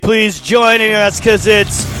Please joining us because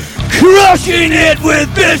it's Crushing It with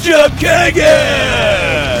Bishop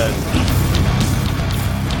Kagan.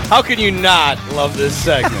 How can you not love this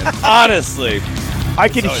segment? Honestly. I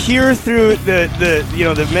can hear through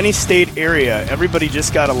the many state area. Everybody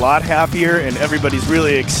just got a lot happier and everybody's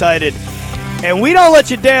really excited. And we don't let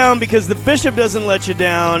you down because the bishop doesn't let you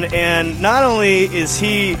down. And not only is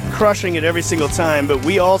he crushing it every single time, but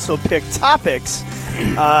we also pick topics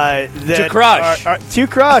that to crush, to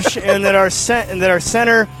crush, and that are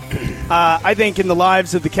center. I think in the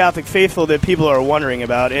lives of the Catholic faithful that people are wondering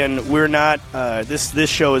about, and we're not. This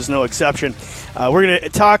show is no exception. We're going to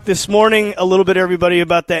talk this morning a little bit, everybody,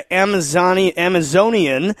 about the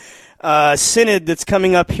Amazonian synod that's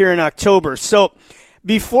coming up here in October. So.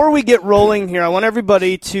 Before we get rolling here, I want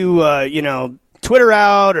everybody to, Twitter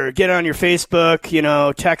out or get on your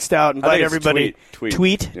Facebook, text out, invite everybody.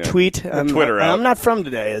 Tweet. Twitter out. I'm not from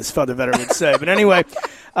today, as Father Vetter would say. But anyway,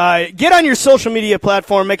 get on your social media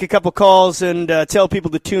platform, make a couple calls, and tell people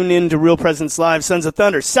to tune in to Real Presence Live, Sons of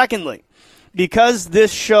Thunder. Secondly, because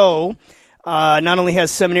this show not only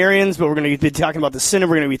has seminarians, but we're going to be talking about the synod,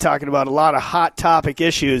 we're going to be talking about a lot of hot topic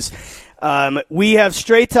issues. We have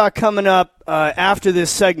Straight Talk coming up after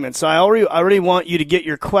this segment, so I already want you to get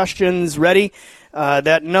your questions ready.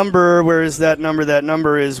 That number, where is that number? That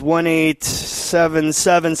number is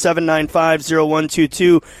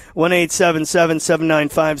 1-877-795-0122,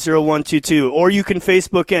 1-877-795-0122, or you can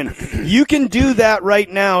Facebook in. You can do that right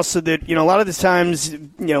now so that, a lot of the times,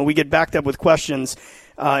 we get backed up with questions.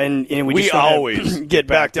 And we just always get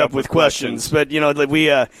backed up with questions. But, we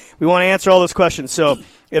want to answer all those questions. So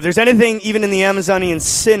if there's anything, even in the Amazonian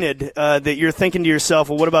Synod, that you're thinking to yourself,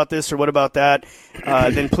 well, what about this or what about that,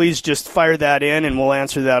 then please just fire that in, and we'll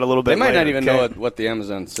answer that a little bit later. They might later, not even know what the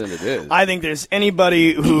Amazon Synod is. I think there's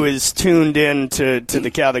anybody who is tuned in to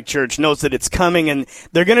the Catholic Church knows that it's coming, and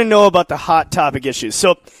they're going to know about the hot topic issues.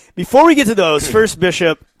 So before we get to those, first,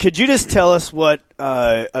 Bishop, could you just tell us what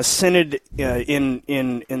a synod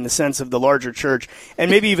in the sense of the larger church, and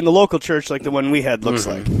maybe even the local church like the one we had, looks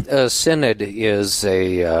like? A synod is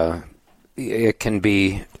it can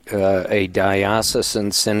be a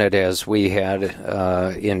diocesan synod, as we had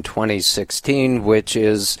in 2016, which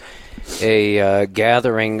is a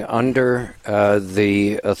gathering under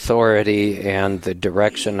the authority and the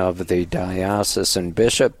direction of the diocesan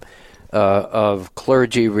bishop, of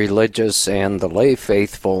clergy, religious, and the lay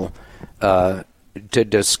faithful to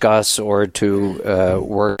discuss or to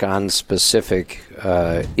work on specific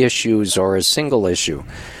issues or a single issue.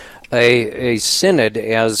 A synod,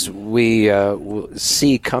 as we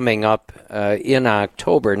see coming up in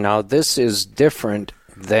October. Now, this is different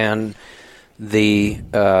than the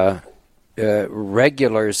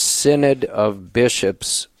regular synod of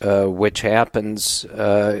bishops, which happens,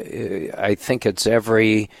 I think it's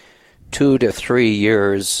every 2 to 3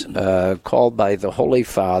 years, called by the Holy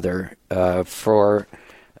Father for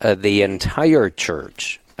the entire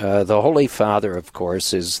church. The Holy Father, of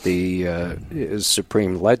course, is the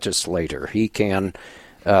supreme legislator. He can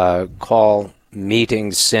call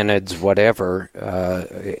meetings, synods, whatever,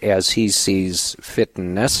 as he sees fit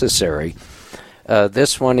and necessary.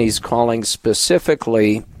 This one he's calling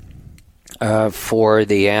specifically for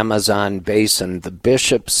the Amazon basin, the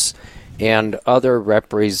bishops and other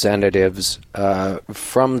representatives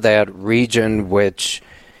from that region, which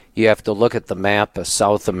you have to look at the map of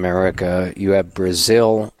South America. You have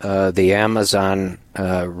Brazil, the Amazon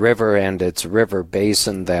River and its river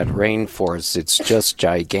basin, that rainforest. It's just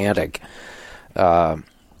gigantic.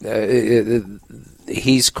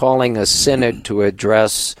 He's calling a synod to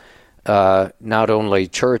address not only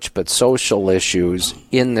church but social issues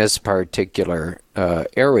in this particular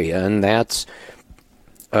area, and that's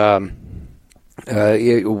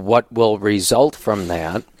what will result from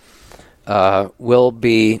that will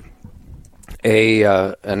be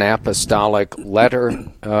an apostolic letter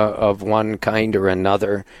of one kind or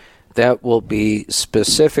another that will be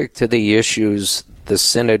specific to the issues the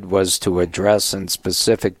synod was to address and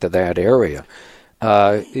specific to that area.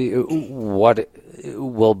 What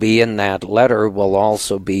will be in that letter will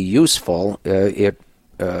also be useful. It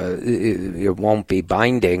won't be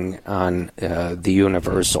binding on the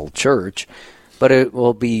universal church, but it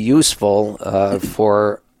will be useful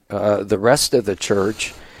for the rest of the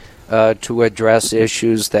church to address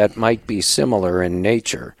issues that might be similar in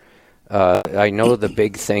nature. I know the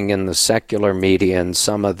big thing in the secular media and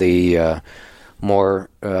some of the more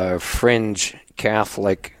fringe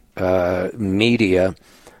Catholic media,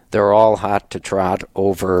 they're all hot to trot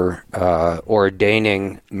over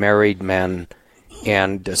ordaining married men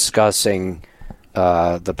and discussing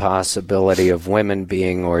the possibility of women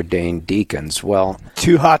being ordained deacons. Well,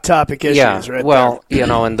 two hot topic issues, right? Well,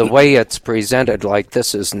 and the way it's presented, like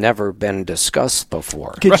this has never been discussed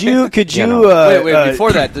before. Could you? Wait,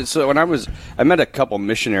 before that, so when I met a couple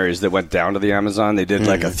missionaries that went down to the Amazon. They did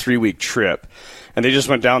like a 3-week trip, and they just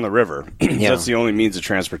went down the river. That's the only means of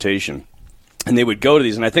transportation. And they would go to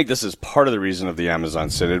these, and I think this is part of the reason of the Amazon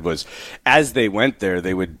Synod was, as they went there,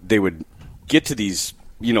 they would get to these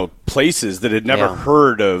places that had never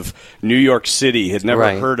heard of New York City, had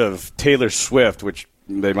never heard of Taylor Swift, which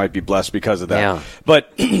they might be blessed because of that. Yeah.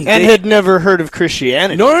 But and had never heard of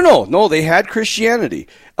Christianity. No, they had Christianity.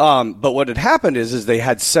 But what had happened is they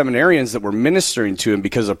had seminarians that were ministering to him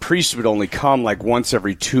because a priest would only come like once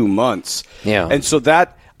every 2 months. Yeah. And so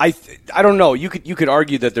that I don't know. You could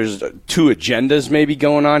argue that there's two agendas maybe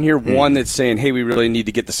going on here. One that's saying, hey, we really need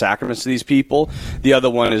to get the sacraments to these people. The other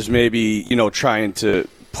one is maybe trying to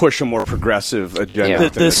push a more progressive agenda.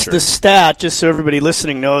 The stat, just so everybody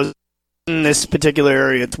listening knows, in this particular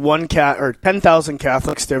area, it's 10,000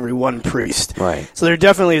 Catholics to every one priest. Right. So there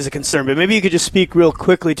definitely is a concern. But maybe you could just speak real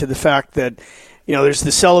quickly to the fact that there's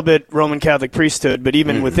the celibate Roman Catholic priesthood, but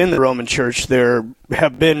even within the Roman Church, there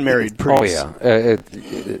have been married priests. Oh, yeah.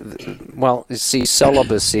 Well, you see,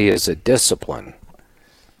 celibacy is a discipline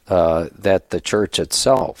that the Church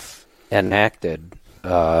itself enacted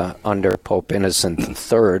under Pope Innocent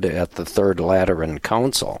III at the Third Lateran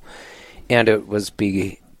Council. And it was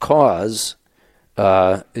because,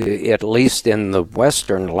 at least in the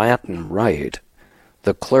Western Latin Rite,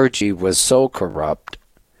 the clergy was so corrupt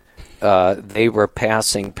they were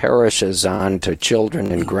passing parishes on to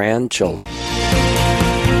children and grandchildren.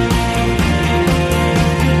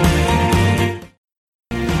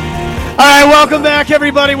 All right, welcome back,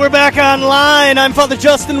 everybody. We're back online. I'm Father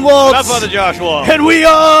Justin Waltz. I'm Father Josh Wall. And we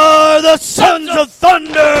are the Sons of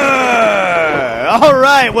Thunder. All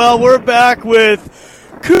right, well, we're back with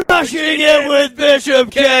Crushing It with Bishop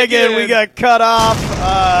Kagan. We got cut off.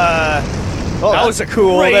 That was a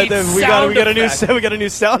cool. We got a new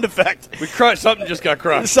sound effect. We crushed. Something just got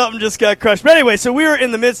crushed. Something just got crushed. But anyway, so we were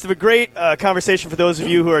in the midst of a great conversation for those of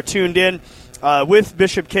you who are tuned in with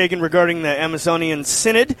Bishop Kagan regarding the Amazonian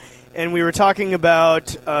Synod, and we were talking about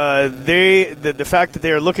the fact that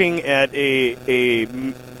they are looking at a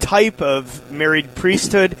type of married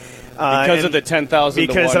priesthood because of the 10,000.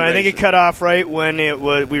 Because I think it cut off right when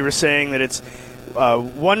we were saying that it's.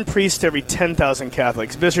 One priest every 10,000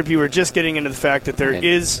 Catholics. Bishop, you were just getting into the fact that there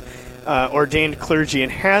is ordained clergy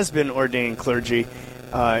and has been ordained clergy,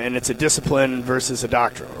 and it's a discipline versus a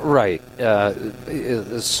doctrine. Right.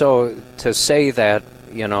 So to say that,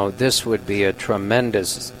 this would be a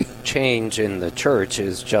tremendous change in the Church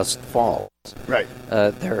is just false. Right.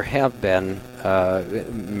 There have been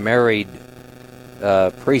married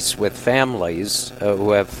priests with families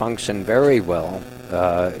who have functioned very well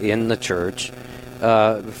in the Church.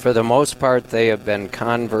 For the most part, they have been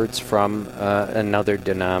converts from another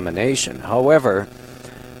denomination. However,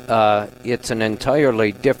 it's an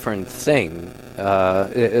entirely different thing.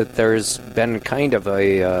 There's been kind of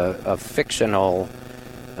a fictional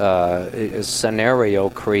scenario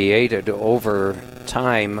created over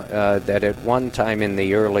time that at one time in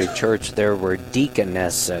the early Church there were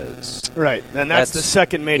deaconesses. Right, and that's the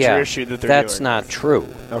second major issue that they're doing. That's not true.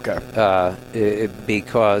 Okay.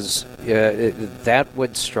 Because that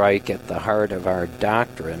would strike at the heart of our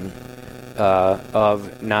doctrine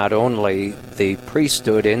of not only the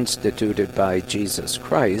priesthood instituted by Jesus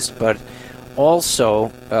Christ, but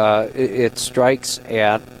also it strikes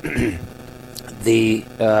at the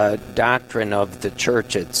doctrine of the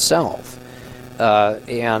Church itself.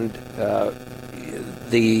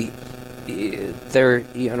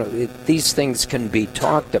 These things can be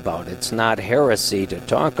talked about. It's not heresy to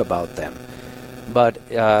talk about them, but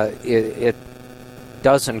it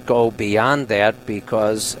doesn't go beyond that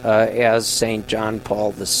because, as St. John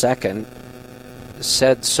Paul II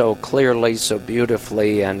said so clearly, so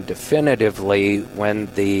beautifully, and definitively when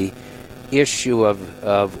the issue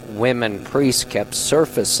of women priests kept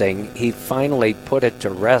surfacing, he finally put it to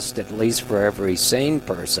rest, at least for every sane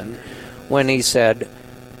person, when he said,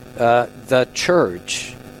 the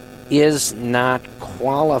Church is not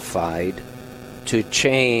qualified to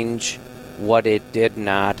change what it did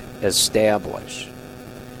not establish.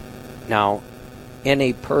 Now,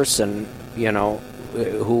 any person,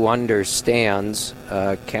 who understands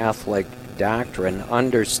Catholic doctrine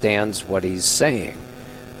understands what he's saying.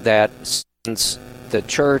 That since the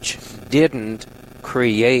Church didn't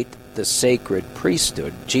create the sacred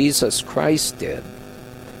priesthood, Jesus Christ did,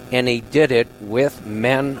 and he did it with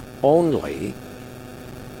men only,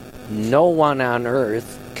 no one on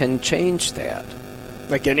earth can change that.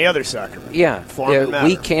 Like any other sacrament. Yeah. Form and matter.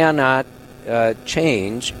 We cannot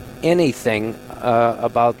change anything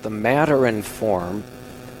about the matter and form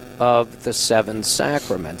of the 7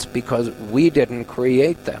 sacraments because we didn't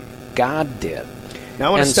create them. God did. Now I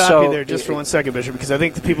want to stop you there just for 1 second, Bishop, because I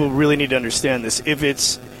think the people really need to understand this. If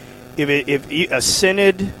a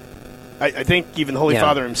synod, I think even the Holy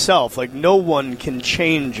Father himself, like no one can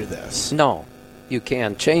change this. No, you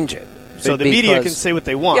can't change it. So the media can say what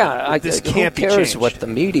they want. Yeah, this can't be changed. Who cares what the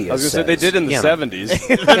media says? I was going to say, they did in the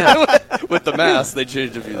 70s. With the Mass, they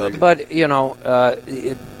changed a few things. But,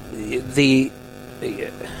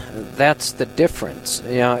 that's the difference.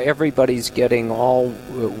 Everybody's getting all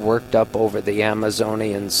worked up over the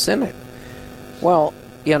Amazonian Synod. Well,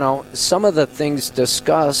 some of the things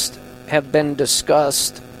discussed have been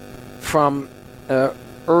discussed from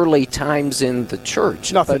early times in the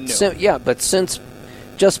church. Nothing new. But since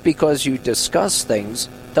just because you discuss things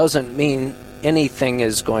doesn't mean anything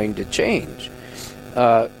is going to change.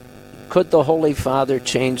 Could the Holy Father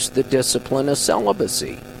change the discipline of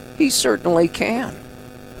celibacy? He certainly can.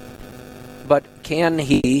 But can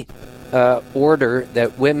he order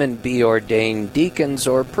that women be ordained deacons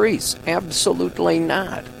or priests? Absolutely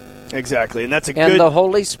not. Exactly, and And the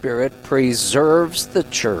Holy Spirit preserves the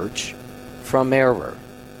church from error.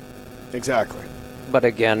 Exactly. But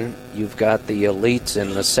again, you've got the elites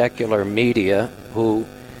in the secular media who,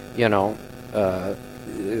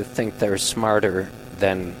 think they're smarter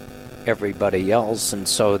than everybody else, and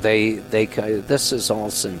so this is all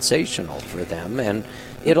sensational for them, and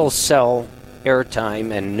it'll sell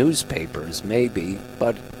airtime and newspapers maybe,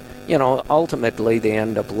 but ultimately they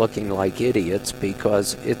end up looking like idiots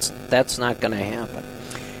because that's not going to happen.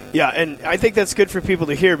 Yeah, and I think that's good for people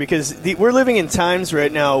to hear because we're living in times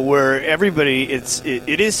right now where everybody,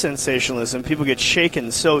 it is sensationalism. People get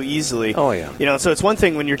shaken so easily. Oh, yeah. So it's one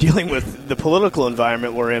thing when you're dealing with the political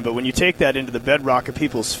environment we're in, but when you take that into the bedrock of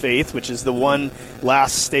people's faith, which is the one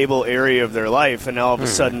last stable area of their life, and now all of a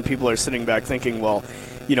sudden people are sitting back thinking, well,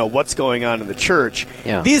 what's going on in the church.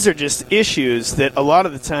 Yeah. These are just issues that a lot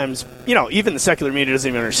of the times, even the secular media doesn't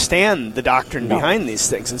even understand the doctrine behind these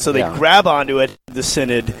things. And so they grab onto it, the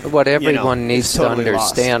synod. What everyone needs totally to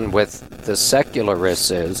understand with the secularists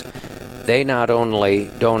is they not only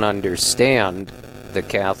don't understand the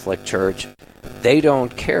Catholic Church, they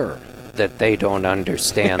don't care that they don't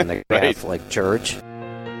understand the Right. Catholic Church.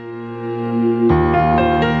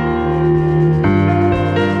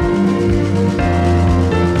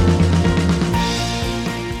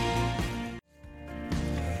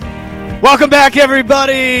 Welcome back,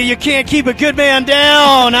 everybody. You can't keep a good man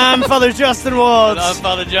down. I'm Father Justin Waltz. I'm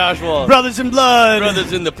Father Josh Waltz. Brothers in blood.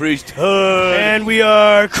 Brothers in the priesthood. And we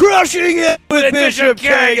are crushing it with Bishop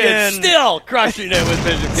Kagan. Still crushing it with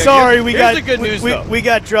Bishop Kagan. Sorry, Here's the good news, though. we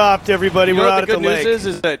got dropped, everybody. We're out at the lake. The good news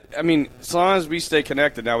is that, as long as we stay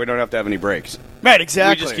connected now, we don't have to have any breaks. Right,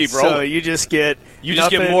 exactly. We just keep rolling. So you just get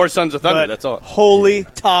more Sons of Thunder, that's all. Holy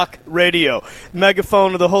Talk Radio.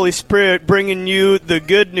 Megaphone of the Holy Spirit bringing you the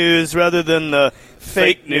good news rather than the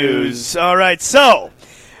fake news. All right, so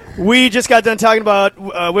we just got done talking about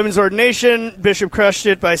women's ordination. Bishop crushed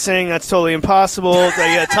it by saying that's totally impossible.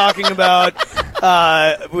 Talking about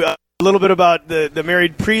a little bit about the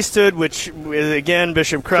married priesthood, which, again,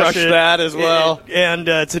 Bishop crushed it. that as well. And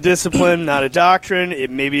it's a discipline, not a doctrine.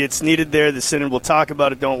 Maybe it's needed there. The Synod will talk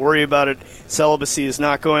about it. Don't worry about it. Celibacy is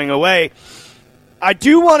not going away. I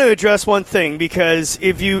do want to address one thing, because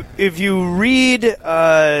if you read,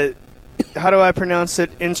 how do I pronounce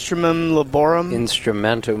it? Instrumentum Laborum?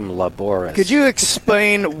 Could you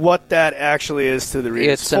explain what that actually is to the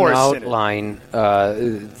readers? It's an outline.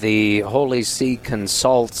 The Holy See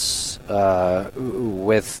consults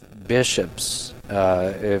with bishops.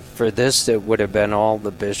 For this, it would have been all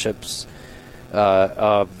the bishops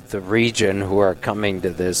of the region who are coming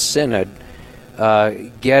to this synod,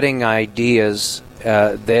 getting ideas.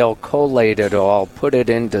 They'll collate it all, put it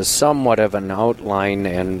into somewhat of an outline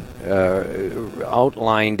and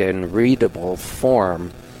outlined in readable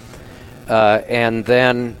form, and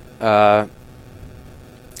then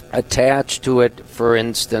attach to it, for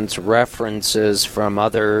instance, references from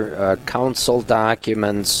other council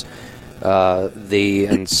documents, the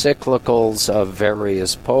encyclicals of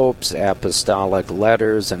various popes, apostolic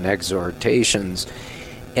letters and exhortations,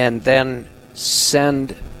 and then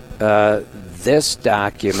send this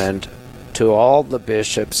document to all the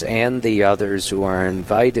bishops and the others who are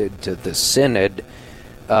invited to the synod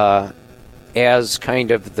as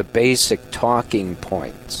kind of the basic talking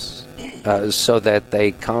points, so that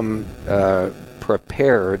they come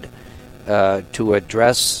prepared to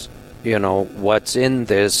address what's in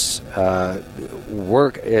this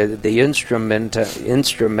work. The Instrumentum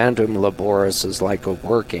Laboris is like a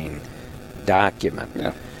working document.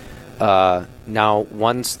 Yeah. Now,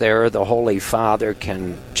 once there, the Holy Father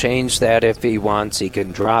can change that if he wants. He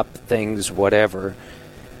can drop things, whatever.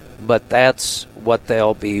 But that's what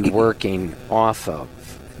they'll be working off of.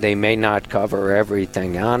 They may not cover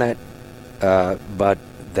everything on it, but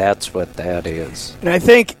that's what that is. And I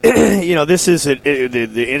think, this isn't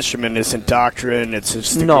the instrument isn't doctrine. It's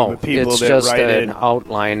just a group of people that just write an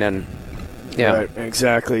outline and. Yeah, right,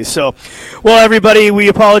 exactly. So, well, everybody, we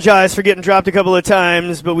apologize for getting dropped a couple of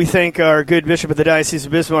times, but we thank our good Bishop of the Diocese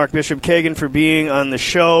of Bismarck, Bishop Kagan, for being on the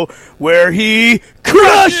show where he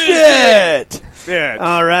crushed it! Yeah.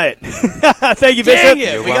 All right. Thank you, Bishop. Dang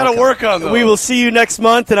it. We got to work on those. We will see you next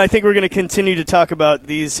month, and I think we're going to continue to talk about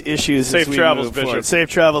these issues. Safe travels, Bishop. Safe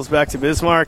travels back to Bismarck.